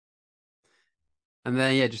And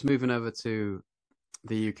then yeah, just moving over to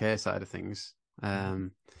the UK side of things.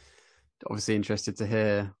 Um, Obviously interested to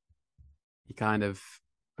hear your kind of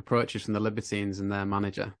approaches from the Libertines and their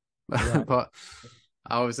manager. Right. But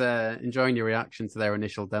I was enjoying your reaction to their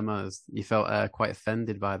initial demos. You felt quite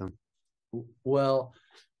offended by them. Well,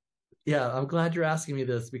 yeah, I'm glad you're asking me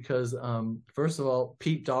this because first of all,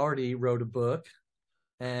 Pete Doherty wrote a book,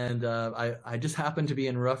 and I just happened to be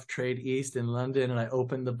in Rough Trade East in London, and I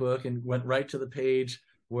opened the book and went right to the page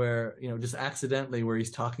where, just accidentally, where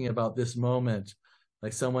he's talking about this moment.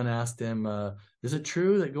 Like someone asked him, "Is it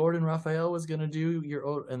true that Gordon Raphael was going to do your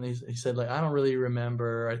own?" And he said, like, "I don't really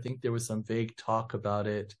remember. I think there was some vague talk about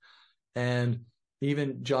it." And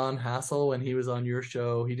even John Hassel, when he was on your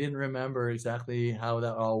show, he didn't remember exactly how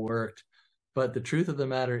that all worked. But the truth of the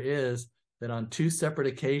matter is that on two separate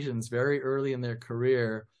occasions, very early in their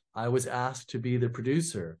career, I was asked to be the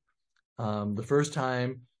producer. The first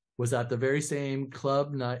time was at the very same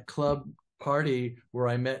club party where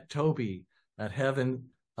I met Toby at Heaven,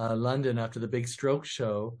 London, after the Big Stroke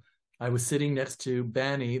show. I was sitting next to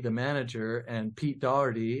Banny, the manager, and Pete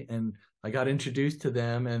Doherty, and I got introduced to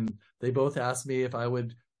them, and they both asked me if I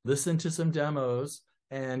would listen to some demos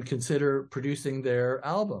and consider producing their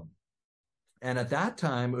album. And at that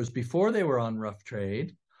time, it was before they were on Rough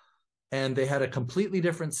Trade, and they had a completely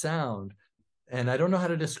different sound. And I don't know how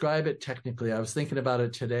to describe it technically. I was thinking about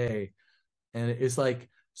it today, and it's like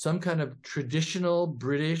some kind of traditional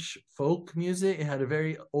British folk music. It had a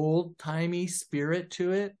very old timey spirit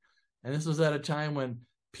to it. And this was at a time when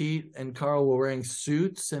Pete and Carl were wearing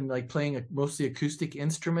suits and like playing mostly acoustic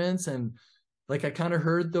instruments. And like I kind of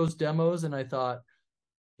heard those demos and I thought,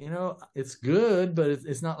 it's good, but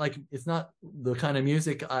it's not the kind of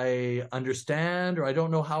music I understand, or I don't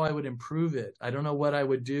know how I would improve it. I don't know what I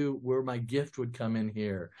would do, where my gift would come in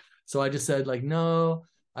here. So I just said, like, no,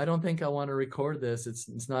 I don't think I want to record this.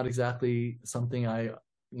 It's not exactly something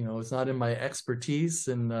it's not in my expertise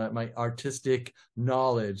and my artistic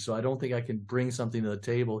knowledge. So I don't think I can bring something to the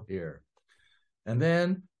table here. And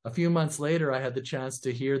then a few months later, I had the chance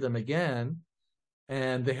to hear them again,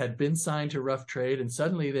 and they had been signed to Rough Trade, and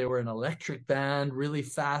suddenly they were an electric band, really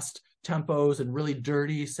fast tempos and really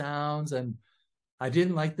dirty sounds. And I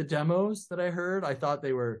didn't like the demos that I heard. I thought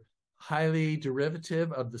they were highly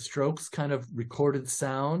derivative of the Strokes kind of recorded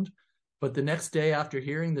sound. But the next day after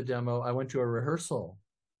hearing the demo, I went to a rehearsal.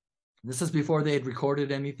 This is before they had recorded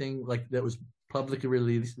anything like that was publicly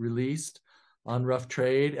released on Rough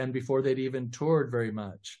Trade, and before they'd even toured very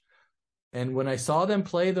much. And when I saw them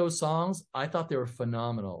play those songs, I thought they were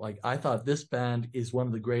phenomenal. Like, I thought this band is one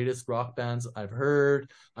of the greatest rock bands I've heard.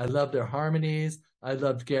 I loved their harmonies. I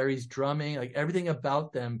loved Gary's drumming. Like, everything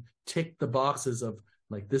about them ticked the boxes of,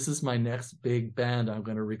 like, this is my next big band I'm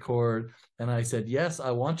going to record. And I said, yes,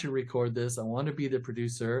 I want to record this. I want to be the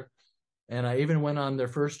producer. And I even went on their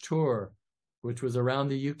first tour, which was around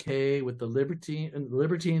the UK with the Libertines. And the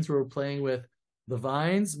Libertines were playing with the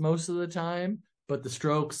Vines most of the time. But the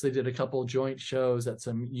Strokes, they did a couple joint shows at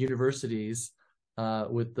some universities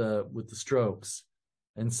with the Strokes.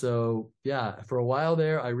 And so, yeah, for a while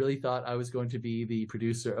there, I really thought I was going to be the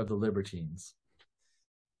producer of the Libertines.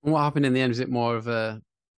 And what happened in the end? Was it more of a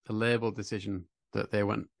label decision that they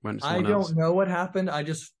went to I someone else? don't know what happened. I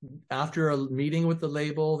just, after a meeting with the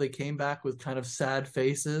label, they came back with kind of sad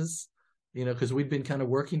faces, because we'd been kind of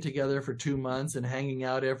working together for 2 months and hanging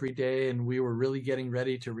out every day, and we were really getting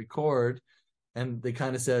ready to record. And they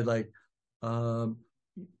kind of said, like, Rough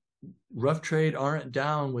Trade aren't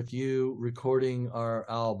down with you recording our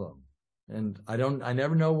album. And I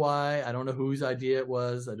never know why. I don't know whose idea it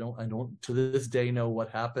was. I don't to this day know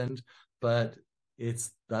what happened, but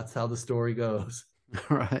that's how the story goes.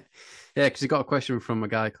 Right. Yeah, because you got a question from a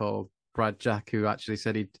guy called Brad Jack who actually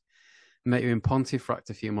said he'd met you in Pontefract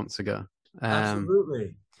a few months ago.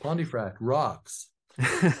 Absolutely. Pontefract rocks.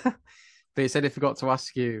 But he said he forgot to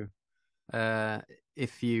ask you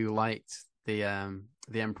if you liked the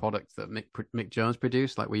end product that Mick Jones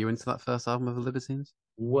produced. Like, were you into that first album of the Libertines?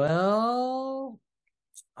 Well,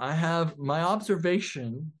 I have my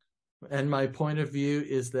observation and my point of view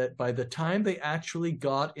is that by the time they actually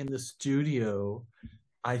got in the studio,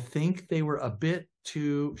 I think they were a bit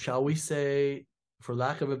too, shall we say, for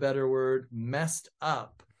lack of a better word, messed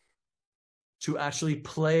up to actually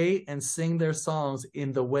play and sing their songs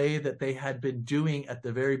in the way that they had been doing at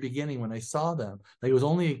the very beginning when I saw them. Like, it was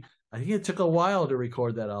only, I think it took a while to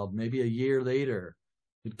record that album, maybe a year later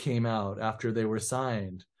it came out after they were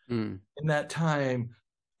signed. Mm. In that time,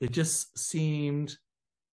 it just seemed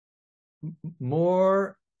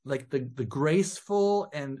more like the graceful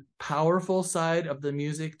and powerful side of the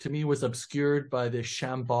music to me was obscured by the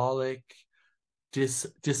shambolic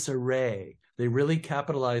disarray. They really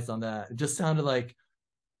capitalized on that. It just sounded like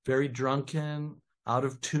very drunken, out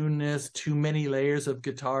of tuneness, too many layers of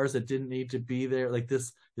guitars that didn't need to be there. Like,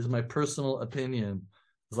 this is my personal opinion.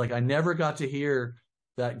 It's like I never got to hear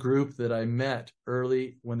that group that I met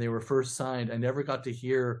early when they were first signed. I never got to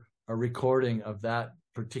hear a recording of that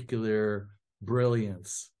particular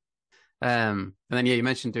brilliance. And then yeah, you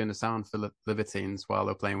mentioned doing the sound for Libertines while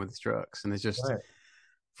they're playing with the Strokes, and there's just Right.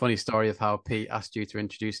 funny story of how Pete asked you to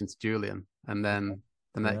introduce him to Julian, and then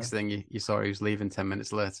the Yeah. next thing you saw he was leaving 10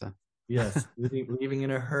 minutes later. Yes, leaving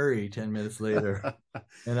in a hurry 10 minutes later.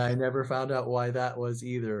 And I never found out why that was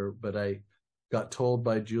either, but I got told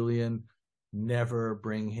by Julian, never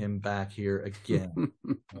bring him back here again.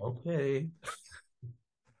 Okay.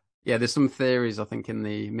 Yeah, there's some theories I think in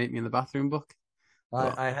the Meet Me in the Bathroom book.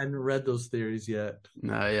 But I hadn't read those theories yet.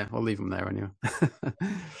 no, yeah, we'll leave them there anyway.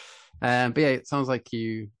 But yeah, it sounds like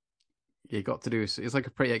you got to do. It's like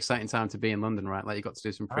a pretty exciting time to be in London, right? Like you got to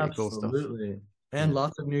do some pretty cool stuff. Absolutely. And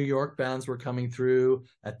lots of New York bands were coming through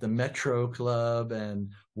at the Metro Club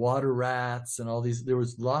and Water Rats and all these. There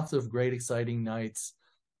was lots of great, exciting nights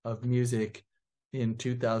of music in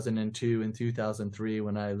 2002 and 2003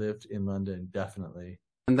 when I lived in London, definitely.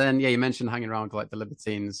 And then yeah, you mentioned hanging around like the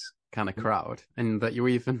Libertines kind of crowd, and that you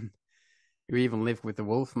even lived with the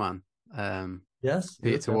Wolfman. Yes,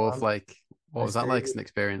 Peter Wolf. Like, what was that like as an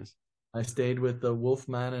experience? I stayed with the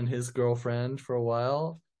Wolfman and his girlfriend for a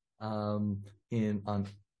while, in on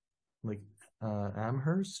like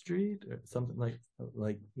Amherst Street or something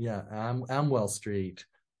yeah, Amwell Street.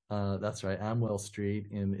 That's right, Amwell Street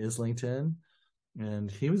in Islington.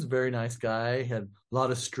 And he was a very nice guy. He had a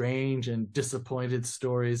lot of strange and disappointed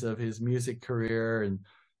stories of his music career, and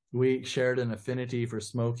we shared an affinity for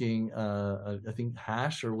smoking, I think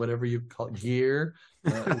hash or whatever you call it, gear.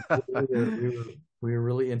 We were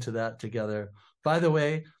really into that together. By the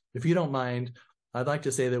way, if you don't mind, I'd like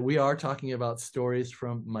to say that we are talking about stories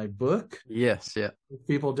from my book. Yes, yeah. If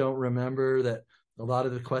people don't remember that a lot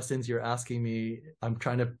of the questions you're asking me, I'm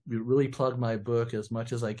trying to really plug my book as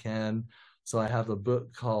much as I can. So I have a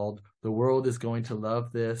book called The World is Going to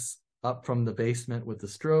Love This, Up from the Basement with the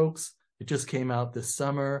Strokes. It just came out this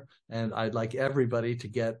summer, and I'd like everybody to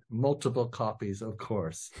get multiple copies, of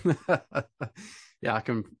course. Yeah, I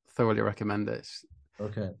can thoroughly recommend it.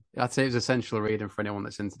 Okay. I'd say it's essential reading for anyone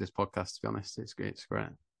that's into this podcast, to be honest. It's great. It's great.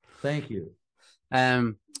 Thank you.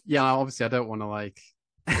 Yeah, obviously I don't want to like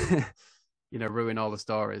ruin all the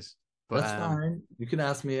stories. But that's fine. You can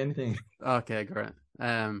ask me anything. Okay, great.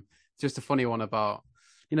 Just a funny one about,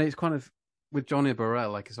 it's kind of with Johnny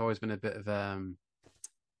Burrell, like it's always been a bit of I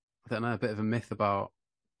don't know, a bit of a myth about,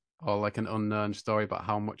 or like an unknown story about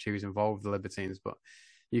how much he was involved with the Libertines. But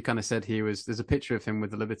you kind of said there's a picture of him with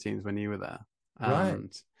the Libertines when you were there.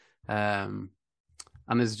 And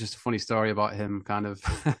there's just a funny story about him kind of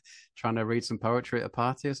trying to read some poetry at a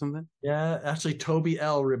party or something. Yeah, actually Toby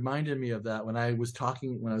L reminded me of that when I was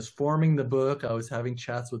forming the book. I was having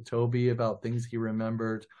chats with Toby about things he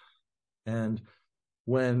remembered. And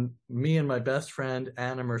when me and my best friend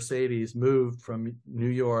Anna Mercedes moved from New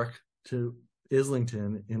York to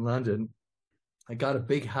Islington in London, I got a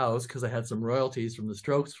big house because I had some royalties from the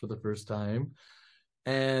Strokes for the first time.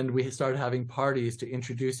 And we started having parties to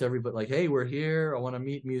introduce everybody, like, hey, we're here. I want to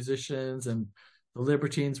meet musicians. And the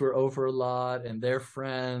Libertines were over a lot, and their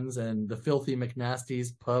friends, and the Filthy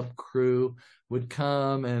McNasty's pub crew would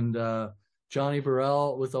come. And Johnny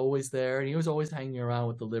Burrell was always there, and he was always hanging around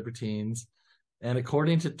with the Libertines. And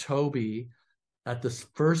according to Toby, at the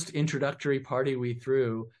first introductory party we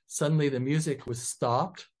threw, suddenly the music was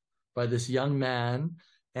stopped by this young man,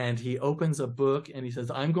 and he opens a book and he says,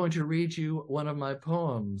 I'm going to read you one of my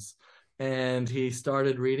poems. And he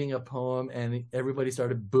started reading a poem, and everybody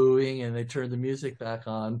started booing, and they turned the music back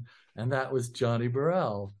on. And that was Johnny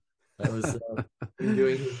Burrell. That was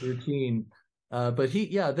doing his routine. But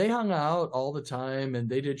they hung out all the time, and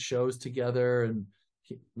they did shows together, and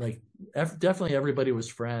definitely everybody was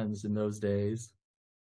friends in those days.